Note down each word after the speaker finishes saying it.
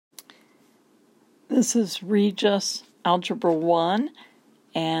This is Rges Algebra 1,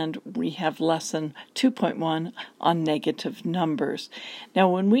 and we have lesson 2.1 on negative numbers. Now,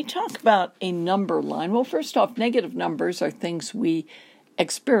 when we talk about a number line, well, first off, negative numbers are things we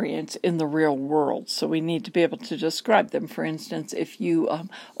experience in the real world, so we need to be able to describe them. For instance, if you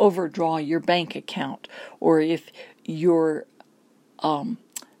overdraw your bank account, or if your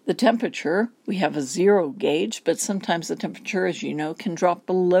the temperature, we have a zero gauge, but sometimes the temperature, as you know, can drop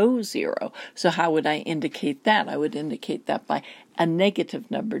below zero. So how would I indicate that? I would indicate that by a negative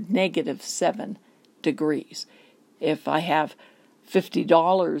number, -7 degrees. If I have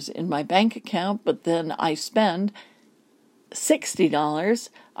 $50 in my bank account, but then I spend $60,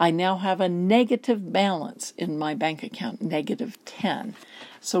 I now have a negative balance in my bank account, -10.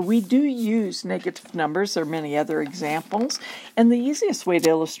 So we do use negative numbers. There are many other examples. And the easiest way to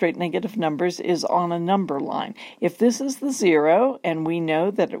illustrate negative numbers is on a number line. If this is the 0, and we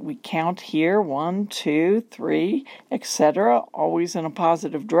know that we count here, 1, 2, 3, etc., always in a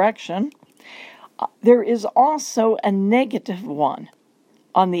positive direction, there is also a -1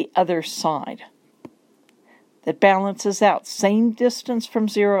 on the other side that balances out, same distance from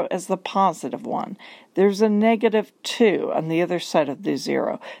 0 as the positive one. There's a -2 on the other side of the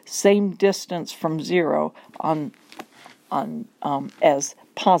 0, same distance from 0 as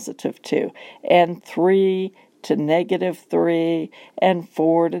positive 2, and 3 to -3, and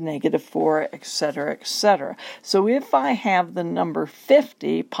 4 to -4, etc., etc. So if I have the number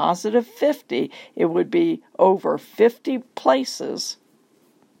 50, positive 50, it would be over 50 places,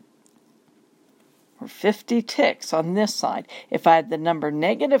 or 50 ticks on this side. If I had the number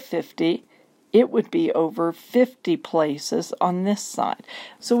 -50, it would be over 50 places on this side.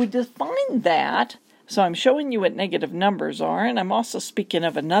 So we define that. So I'm showing you what negative numbers are, and I'm also speaking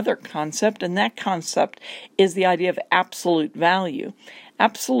of another concept, and that concept is the idea of absolute value.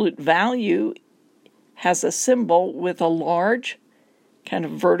 Absolute value has a symbol with a large kind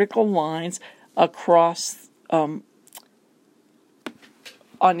of vertical lines across on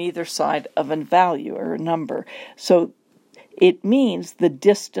either side of a value or a number. So it means the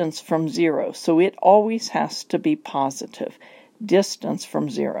distance from 0. So it always has to be positive. Distance from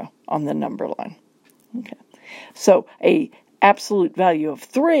 0 on the number line. Okay. So a absolute value of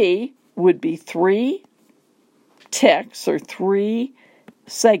 3 would be 3 ticks or 3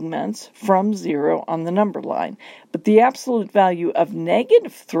 segments from 0 on the number line. But the absolute value of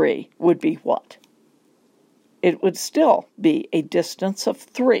 -3 would be what? It would still be a distance of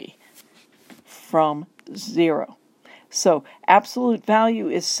 3 from 0. So absolute value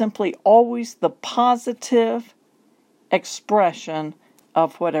is simply always the positive expression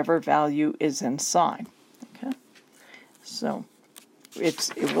of whatever value is inside. Okay? So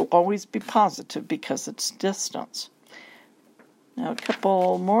it will always be positive because it's distance. Now a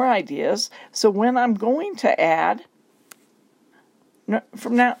couple more ideas. So when I'm going to add,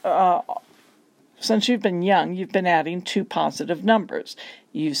 from now, since you've been young, you've been adding two positive numbers.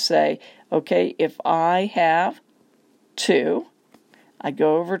 You say, okay, if I have 2, I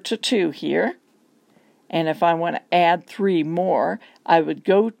go over to 2 here, and if I want to add 3 more, I would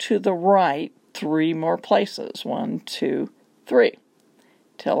go to the right 3 more places, 1, 2, 3,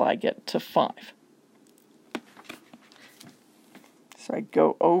 till I get to 5. So I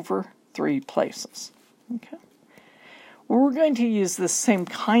go over 3 places. Okay. Well, we're going to use the same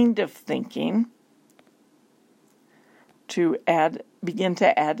kind of thinking to begin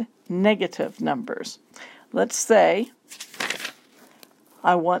to add negative numbers. Let's say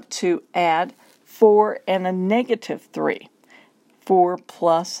I want to add 4 and a -3. 4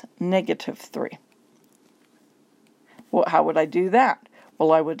 plus -3. Well, how would I do that?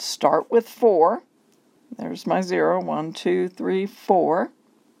 Well, I would start with 4. There's my 0. 1, 2, 3, 4.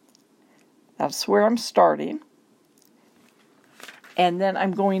 That's where I'm starting. And then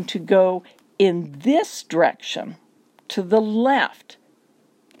I'm going to go in this direction, to the left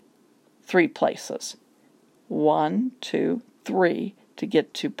 3 places. 1, 2, 3 to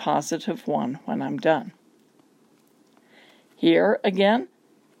get to +1 when I'm done. Here again,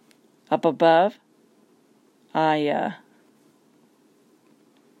 up above, I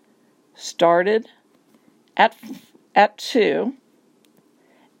started at 2,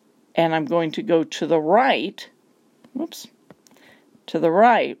 and I'm going to go to the right, to the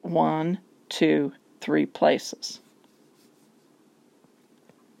right 1, 2, 3 places,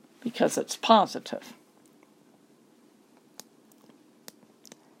 because it's positive.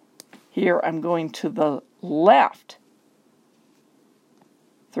 Here I'm going to the left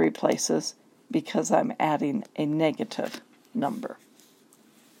 3 places because I'm adding a negative number.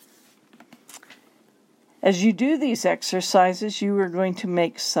 As you do these exercises, you are going to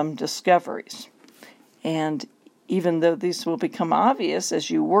make some discoveries. And even though these will become obvious as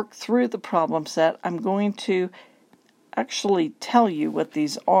you work through the problem set, I'm going to actually tell you what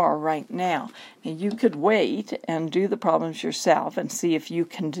these are right now. And you could wait and do the problems yourself and see if you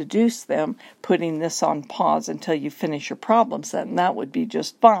can deduce them, putting this on pause until you finish your problem set, and that would be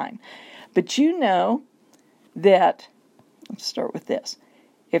just fine. But you know that, let's start with this.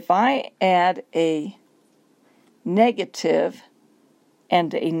 If I add a negative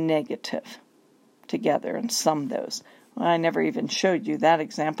and a negative together and sum those, well, I never even showed you that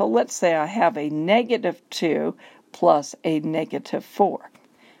example. Let's say I have a negative 2 plus a negative 4.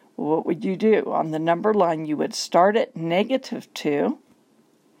 What would you do? On the number line, you would start at negative 2,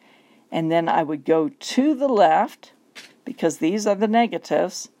 and then I would go to the left, because these are the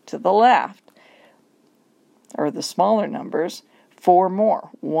negatives, to the left, or the smaller numbers, 4 more.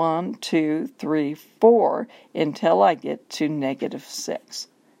 1, 2, 3, 4, until I get to negative 6.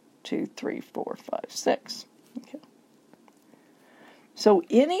 2, 3, 4, 5, 6. Okay. So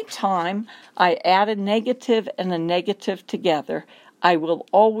anytime I add a negative and a negative together, I will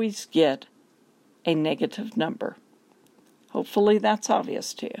always get a negative number. Hopefully that's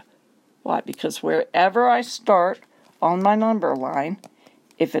obvious to you. Why? Because wherever I start on my number line,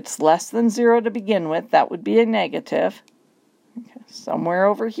 if it's less than 0 to begin with, that would be a negative. Okay, somewhere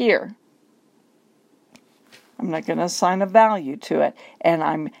over here. I'm not going to assign a value to it. And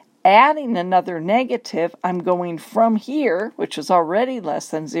I'm adding another negative, I'm going from here, which is already less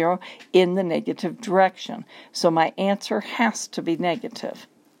than 0, in the negative direction. So my answer has to be negative.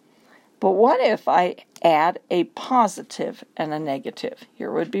 But what if I add a positive and a negative?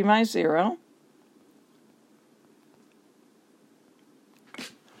 Here would be my 0.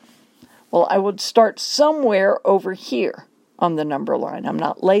 Well, I would start somewhere over here on the number line. I'm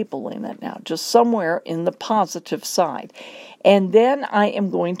not labeling it now, just somewhere in the positive side. And then I am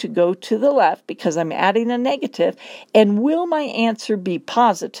going to go to the left because I'm adding a negative. And will my answer be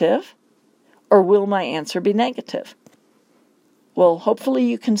positive or will my answer be negative? Well, hopefully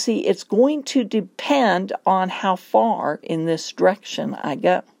you can see it's going to depend on how far in this direction I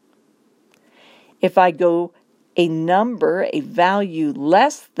go. If I go a number, a value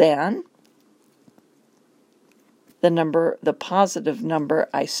less than the positive number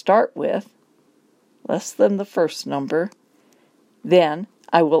I start with, less than the first number, then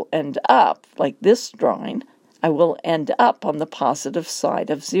I will end up, like this drawing, I will end up on the positive side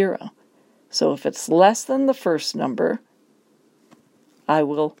of 0. So if it's less than the first number, I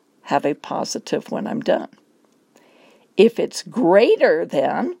will have a positive when I'm done. If it's greater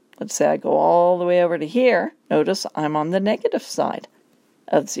than, let's say I go all the way over to here, notice I'm on the negative side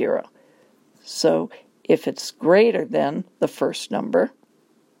of 0. So if it's greater than the first number,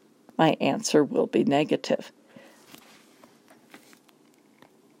 my answer will be negative.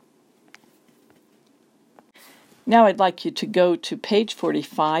 Now I'd like you to go to page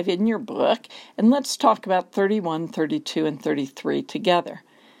 45 in your book, and let's talk about 31, 32, and 33 together.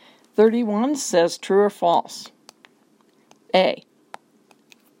 31 says true or false. A.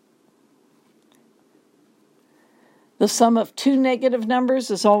 The sum of two negative numbers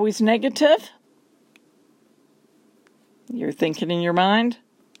is always negative. You're thinking in your mind,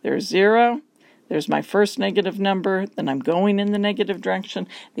 there's 0, there's my first negative number, then I'm going in the negative direction.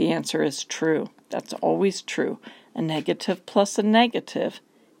 The answer is true. That's always true. A negative plus a negative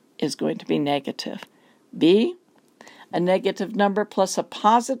is going to be negative. B, a negative number plus a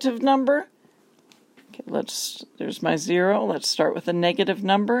positive number. Okay, there's my 0. Let's start with a negative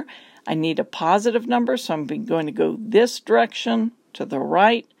number. I need a positive number, so I'm going to go this direction to the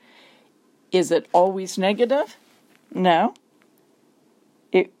right. Is it always negative? No.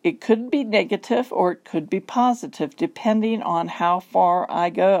 It could be negative or it could be positive, depending on how far I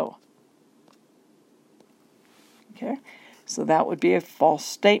go. Okay, so that would be a false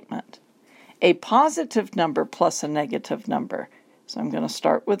statement. A positive number plus a negative number. So I'm going to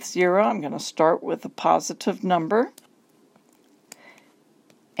start with 0. I'm going to start with a positive number.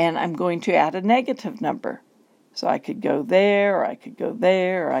 And I'm going to add a negative number. So I could go there, or I could go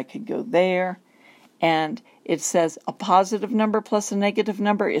there, or I could go there. And it says a positive number plus a negative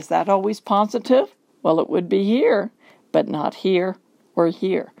number. Is that always positive? Well, it would be here, but not here or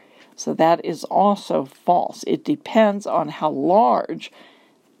here. So that is also false. It depends on how large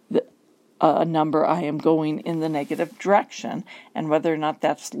a number I am going in the negative direction and whether or not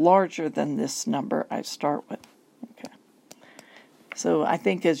that's larger than this number I start with. Okay. So I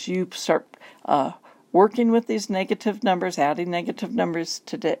think as you start working with these negative numbers, adding negative numbers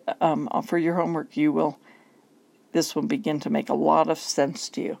today for your homework, this will begin to make a lot of sense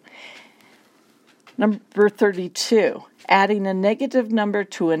to you. Number 32. Adding a negative number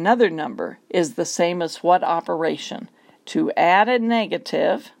to another number is the same as what operation? To add a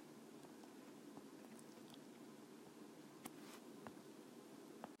negative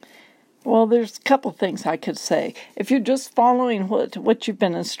Well, there's a couple things I could say. If you're just following what you've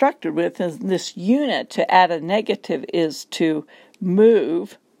been instructed with, is this unit to add a negative is to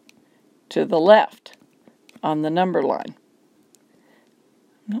move to the left on the number line.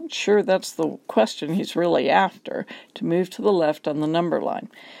 I'm not sure that's the question he's really after, to move to the left on the number line.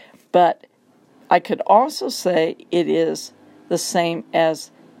 But I could also say it is the same as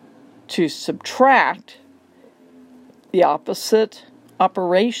to subtract the opposite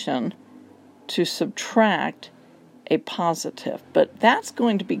operation to subtract a positive. But that's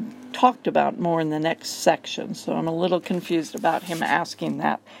going to be talked about more in the next section, so I'm a little confused about him asking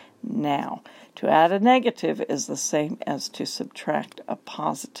that now. To add a negative is the same as to subtract a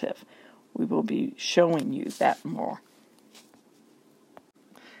positive. We will be showing you that more.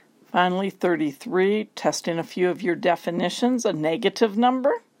 Finally, 33, testing a few of your definitions. A negative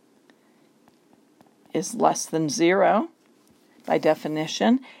number is less than 0 by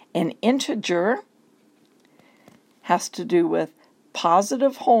definition. An integer has to do with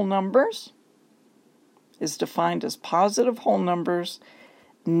positive whole numbers, is defined as positive whole numbers,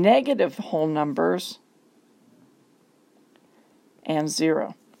 negative whole numbers, and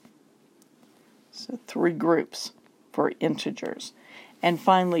 0. So 3 groups for integers. And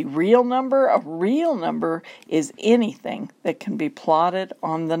finally, real number. A real number is anything that can be plotted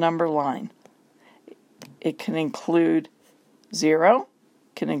on the number line. It can include 0,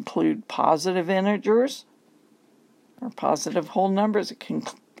 can include positive integers or positive whole numbers. It can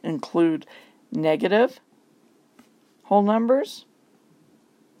include negative whole numbers.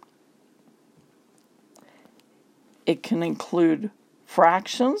 It can include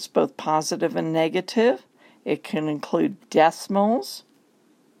fractions, both positive and negative. It can include decimals,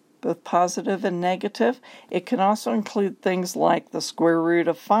 both positive and negative. It can also include things like the square root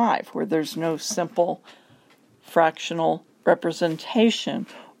of 5, where there's no simple fractional representation,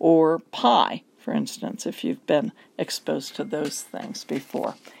 or pi, for instance, if you've been exposed to those things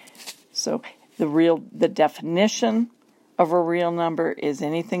before. So the definition of a real number is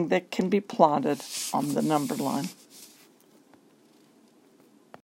anything that can be plotted on the number line.